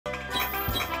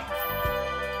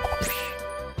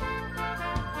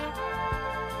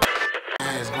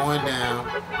going down.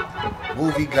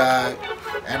 Movie God,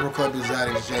 Admiral Club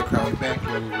Exotics, J. Crowley back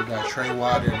here. We got Trey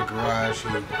Wilder in the garage.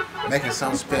 He making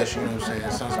something special, you know what I'm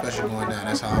saying? Something special going down,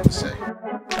 that's all I'm gonna say.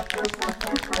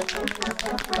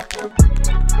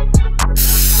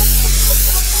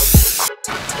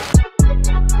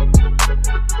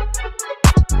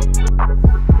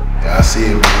 Yeah, I see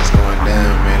it, man. It's going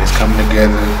down, man. It's coming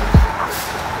together.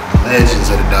 The legends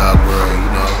of the dog world,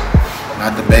 you know.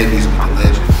 Not the babies, but the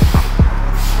legends.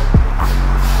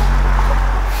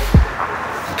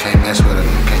 You can't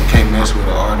mess with an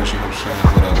artist, you know what I'm saying?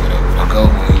 With a goat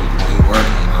when he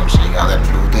working, you know what I'm saying? You gotta let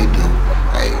them do what they do.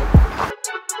 Hey.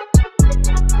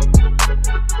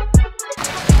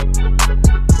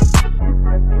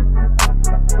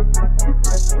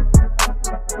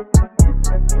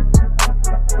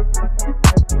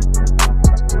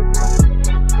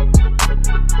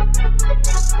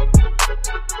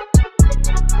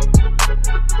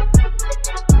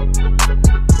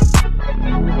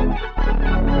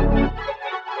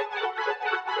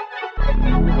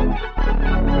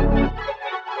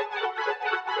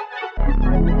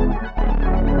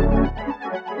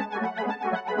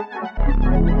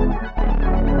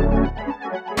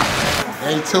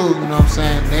 Day 2, you know what I'm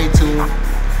saying? Day 2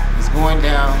 is going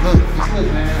down. Look, just look,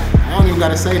 man. I don't even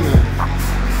gotta say nothing.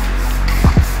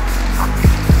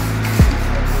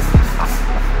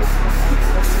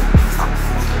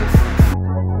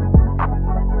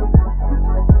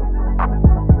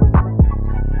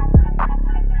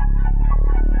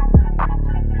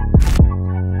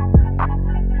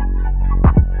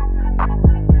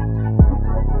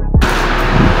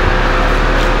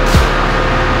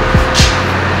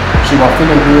 I'm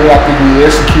feeling good. I think we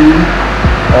executed.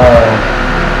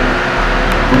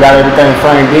 We got everything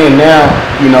framed in now,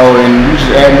 you know, and you just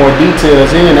add more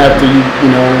details in after you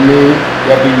know what I mean?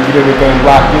 After you get everything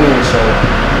locked in, so,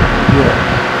 yeah.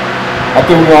 I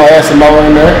think we're gonna add some more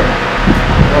in there.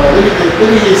 Look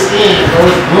at his skin, bro.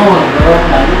 It's glowing, bro.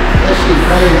 Like, that shit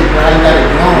crazy, bro. You got it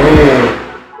glowing. Yeah.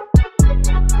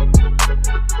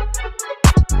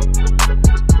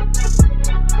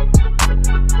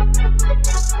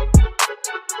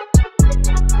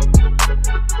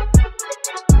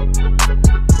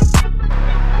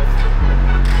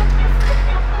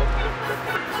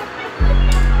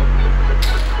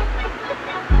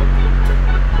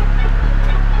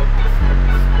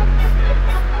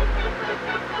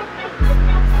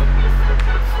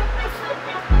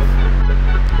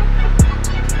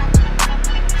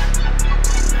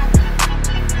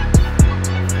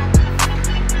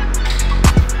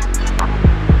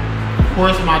 Of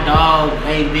course, my dog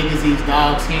ain't big as these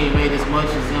dogs. He ain't made as much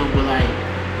as them, but like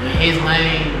in his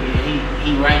lane, yeah,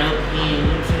 he right up in. You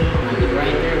know what I'm saying? Like he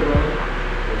right there, bro.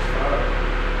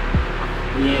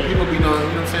 Yeah, people be knowing.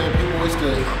 You know what I'm saying? People,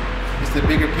 it's the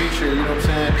bigger picture. You know what I'm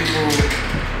saying? People,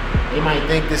 they might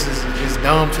think this is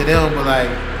dumb to them, but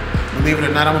like, believe it or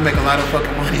not, I'm gonna make a lot of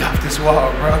fucking money off this wall,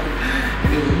 bro.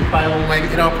 You probably won't make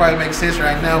it. Don't probably make sense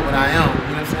right now, but I am.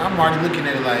 You know what I'm saying? I'm already looking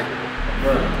at it like,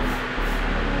 bro.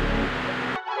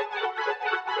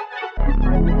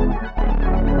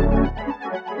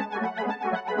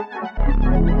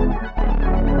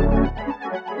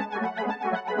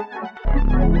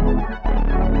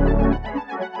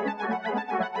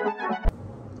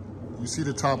 You see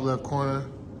the top left corner?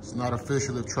 It's not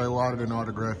official if Trey Wilder didn't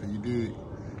autograph it. You did.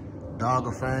 Dog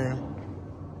of Fame.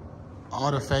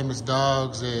 All the famous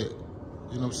dogs that,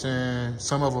 you know what I'm saying,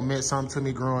 some of them meant something to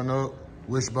me growing up.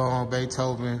 Wishbone,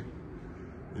 Beethoven,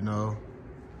 you know.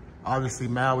 Obviously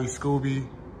Maui, Scooby.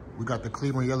 We got the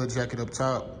Cleveland Yellow Jacket up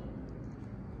top.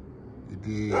 You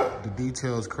did. The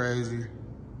details crazy.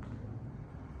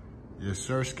 Yes,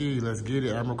 sir, ski. Let's get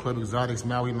it. Admiral Club Exotics,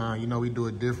 Maui line. You know we do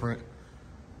it different.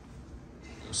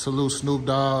 Salute Snoop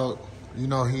Dogg. You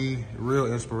know he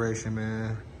real inspiration,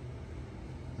 man.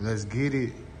 Let's get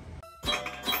it.